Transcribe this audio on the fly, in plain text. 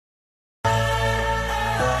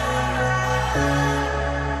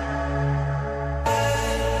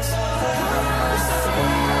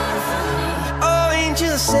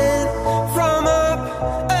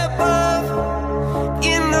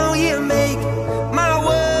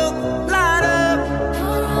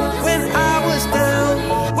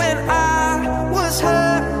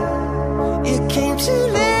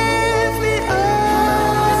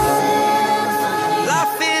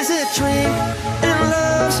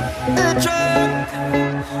a drug.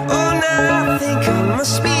 Oh, now I think I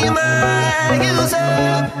must be my user.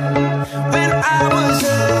 When I was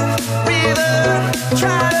a river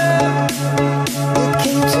trotter, it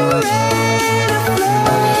came to rain and flow.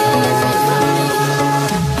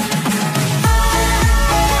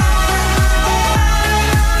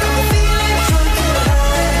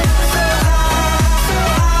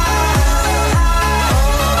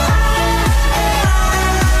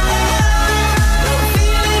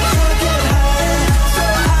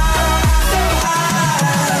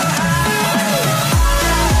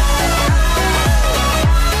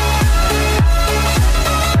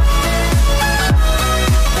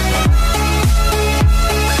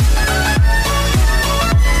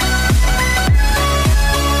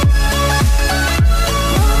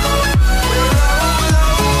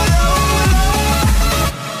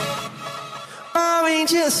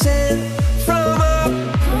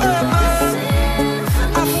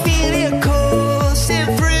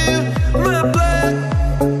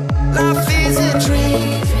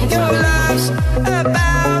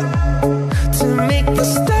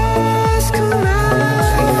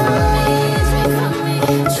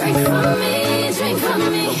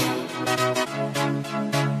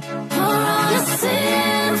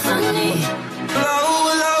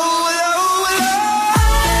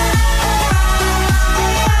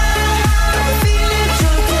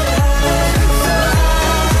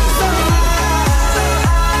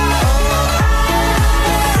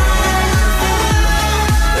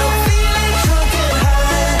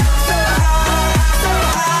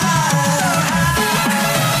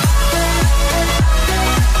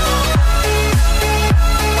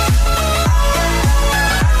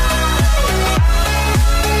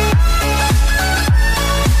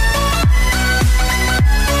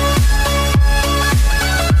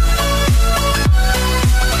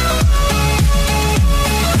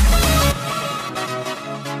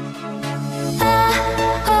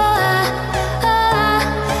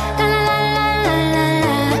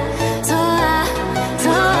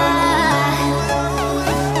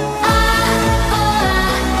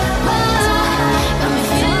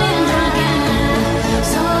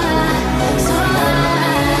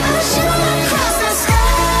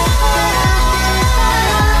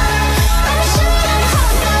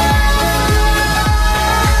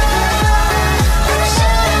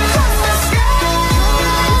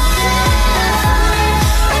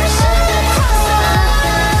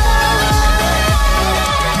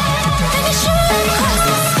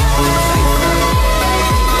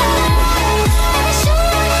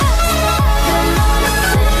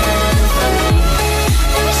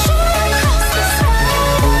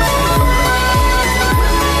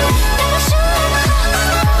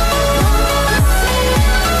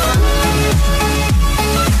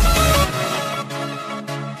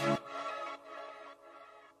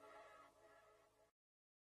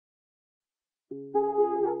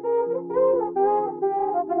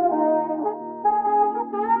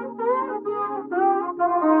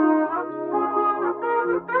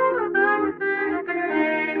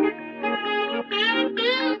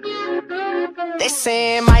 They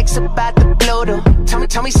saying Mike's about to blow though.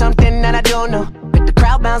 Tell me something that I don't know. With the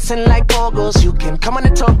crowd bouncing like bogles. You can come on the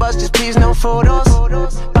tour bus, just please no photos.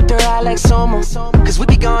 But they're out like Somo, cause we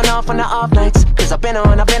be going off on the off nights. Cause I've been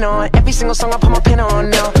on every single song I put my pin on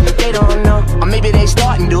now. They don't know, or maybe they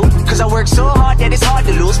starting to. Cause I work so hard that it's hard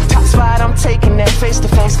to lose. Top spot, I'm taking that face to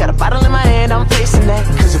face. Got a bottle in my hand, I'm facing that.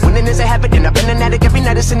 Cause if winning is a habit, then I've been an addict. Every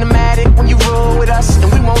night it's cinematic when you roll with us.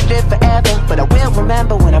 And we won't live forever, but I will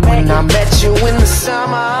remember when I met you in the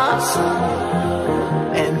summer.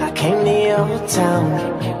 And I came to your town.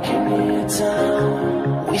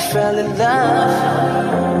 We fell in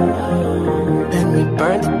love, and we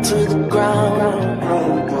burned it to the ground.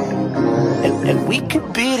 And we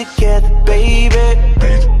could be together, baby.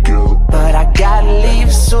 But I gotta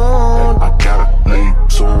leave soon.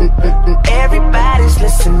 Everybody's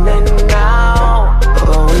listening now,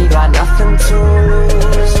 but we got nothing to lose.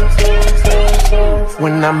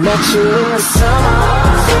 When I met you in the summer,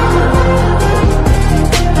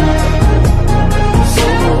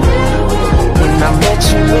 I met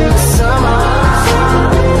you in the summer.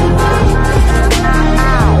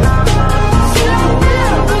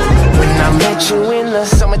 When I met you in the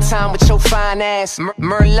summertime with your fine ass,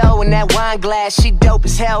 Merlot in that wine glass. She dope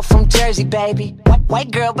as hell from Jersey, baby.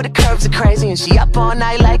 White girl, but the curves are crazy, and she up all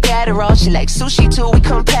night like Adderall. She like sushi too, we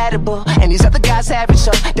compatible. And these other guys average,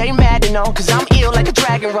 so they mad to know, cause I'm ill like a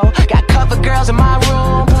dragon roll. Got cover girls in my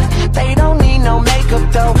room, but they don't need no makeup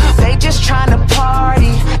though. They just tryna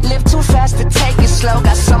party, live too fast to take it slow.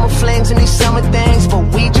 Got summer flings and these summer things, but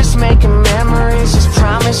we just making memories. Just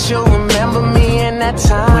promise you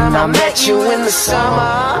met you in the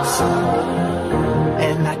summer,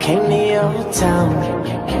 and I came to your town.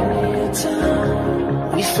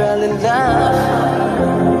 We fell in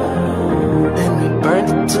love, then we burned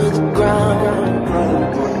it to the ground.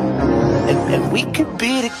 And we could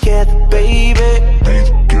be together, baby,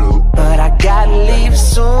 but I gotta leave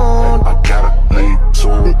soon.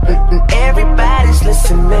 Everybody's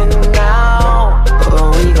listening now, but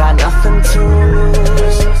we got nothing to lose.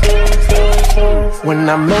 When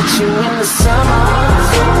I met you in the summer,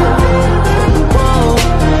 whoa,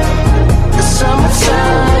 the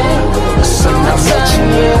summertime, the summertime. I met you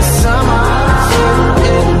in the summer,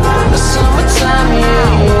 the summertime, yeah,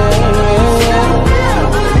 yeah, yeah.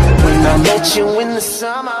 When I met you in the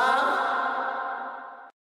summer.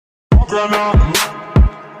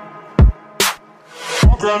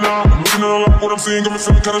 Right now, I'm looking at a lot, what I'm seeing got me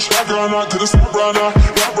feeling kinda shy right now. Couldn't stop right now,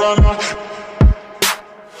 stop right now,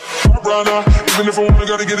 stop right now. Even if I wanna,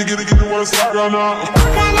 gotta get it, wanna stop right now.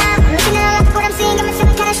 Right now, I'm looking at a lot, what I'm seeing got me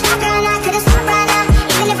feeling kinda shy right now. Couldn't stop right now,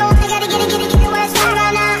 even if I wanna, gotta get it, wanna stop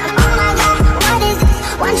right now. Oh my God, what is this?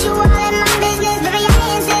 Want you all in my business, baby, I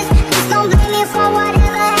insist. Please don't blame me for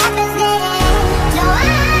whatever happens next. No, I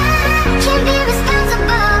can't be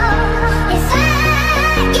responsible if I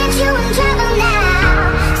get you in trouble now.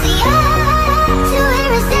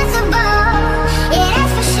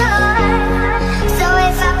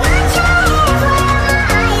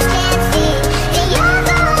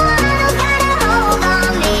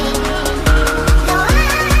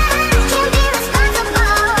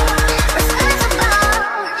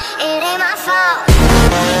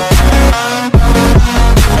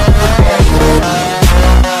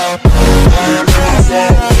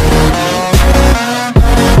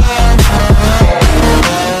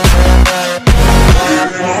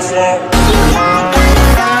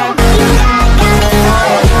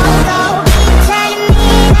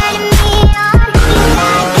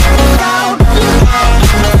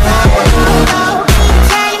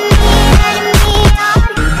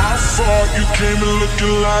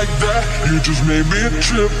 Just made me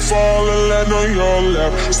trip, fall and land on your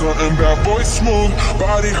lap. Something bad boy smooth,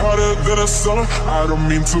 body hotter than a summer. I don't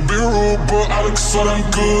mean to be rude, but I look so damn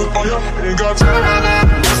good on ya. Ain't got time right now.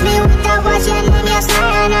 Miss me with that watch and name your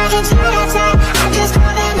sign. I can try that time. I just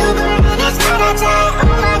called an Uber and it's not that time.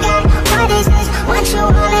 Oh my God, what is this? Want you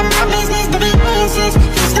all in my business, baby, I insist.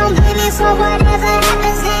 Please don't blame me for whatever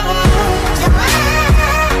happens next. No, I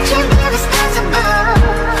can't be responsible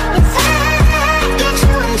if I get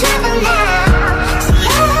you in trouble now.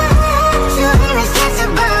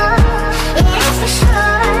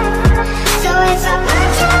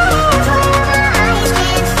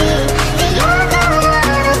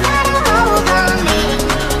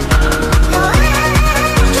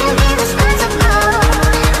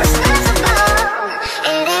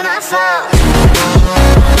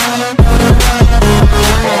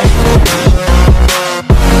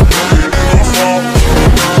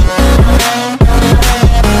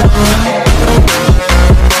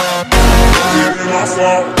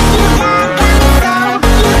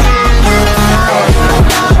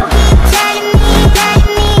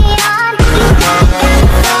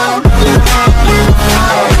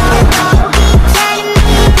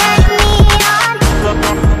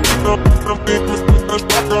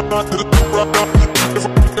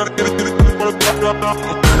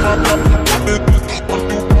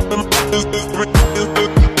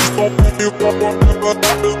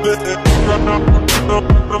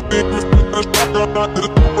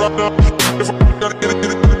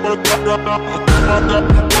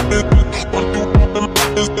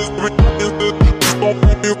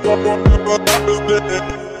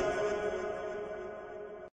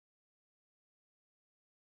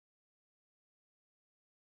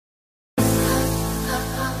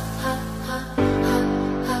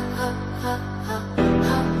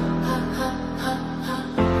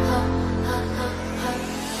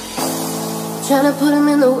 Tryna put him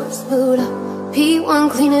in the worst mood. P1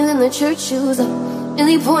 cleaner than the church shoes.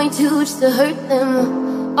 Really point to just to hurt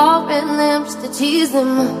them. All red lamps to tease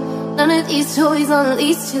them. None of these toys on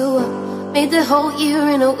lease to. Made the whole year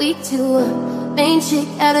in a week too. Main chick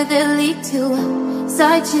out of their league too.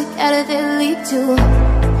 Side chick out of their league too.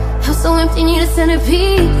 House so empty, need a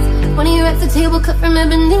centerpiece. 20 racks of table cut from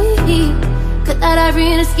ebony. Cut that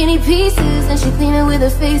ivory into skinny pieces. And she clean it with her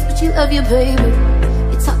face, but you love your baby.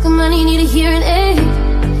 Talking money, need a hearing aid.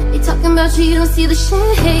 They talking about you, you don't see the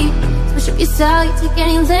shade. Switch up your style, you take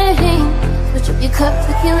any lane. Switch up your cup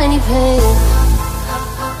to kill any pain.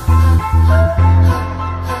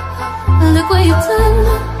 Look what you've done.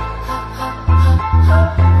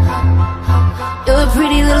 You're a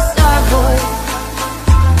pretty little star boy.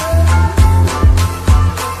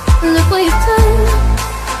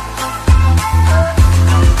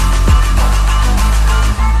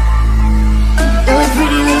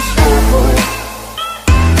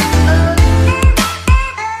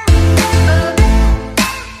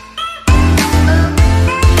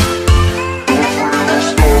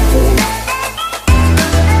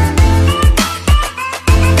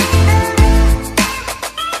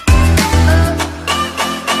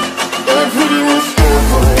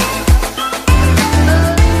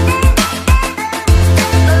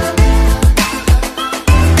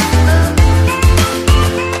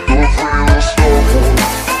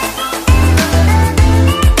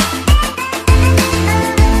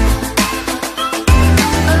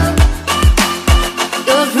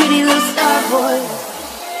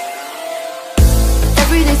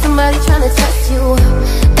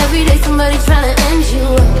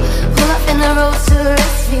 a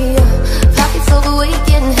recipe. Pockets overweight,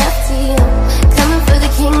 getting hefty. Coming for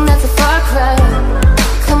the king, that's a far cry.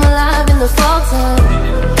 Come alive in the fall time.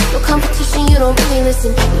 No competition, you don't really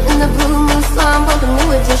listen. In the blue moon slime, bump a new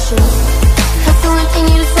edition. Hustle and you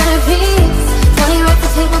need a centerpiece. 20 rock the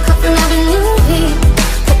table, cut from Avenue P.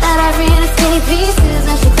 Put that ivory in its skinny pieces,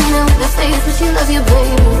 and she clean it with her face, but she loves you,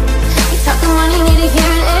 baby. You talking money, need a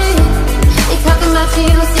hearing aid. They talking about you,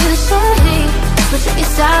 you don't see the shade. Switch up your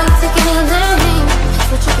style, take any lane.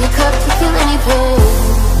 Switch up your cup to kill any pain.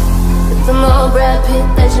 With them all Brad Pitt,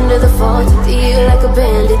 legend of the fall. Took the year like a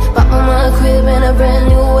bandit. Bought mama a crib and a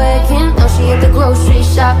brand new wagon. Now she at the grocery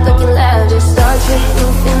shop looking lavish. Star Trek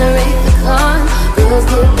roof in the Raycon. Girls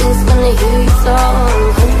get loose when they hear your song.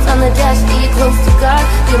 Hunts on the dash, stay close to God.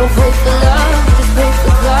 You don't pray for love, you just pray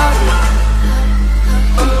for God.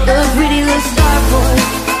 The pretty little star boy.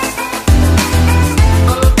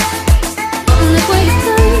 Look what you've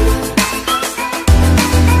done.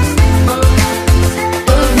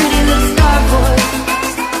 The pretty little star boy.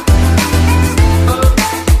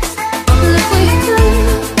 Look what you've done.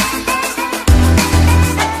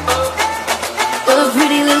 The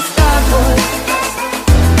pretty little star boy.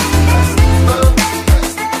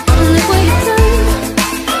 Look what you've done.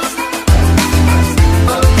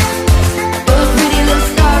 The pretty little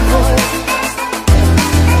star boy.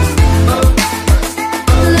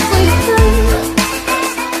 Look what you've done.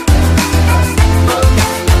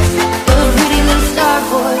 The pretty little star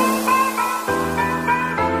boy.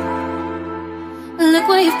 Look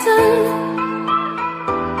what you've done.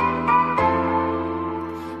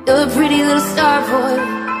 You're a pretty little star boy.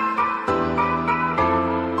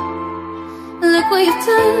 Look what you've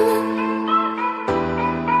done.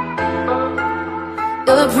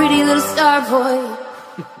 You're a pretty little star boy.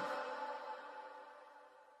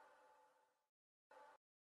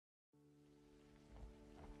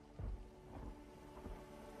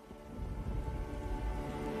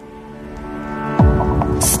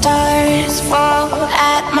 Stars fall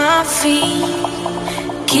at my feet,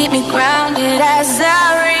 keep me grounded as I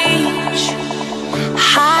reach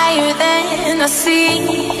higher than I see.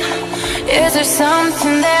 Is there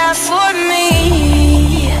something there for me?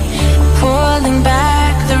 Pulling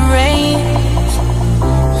back the reins,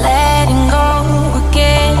 letting go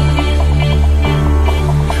again.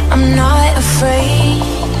 I'm not afraid.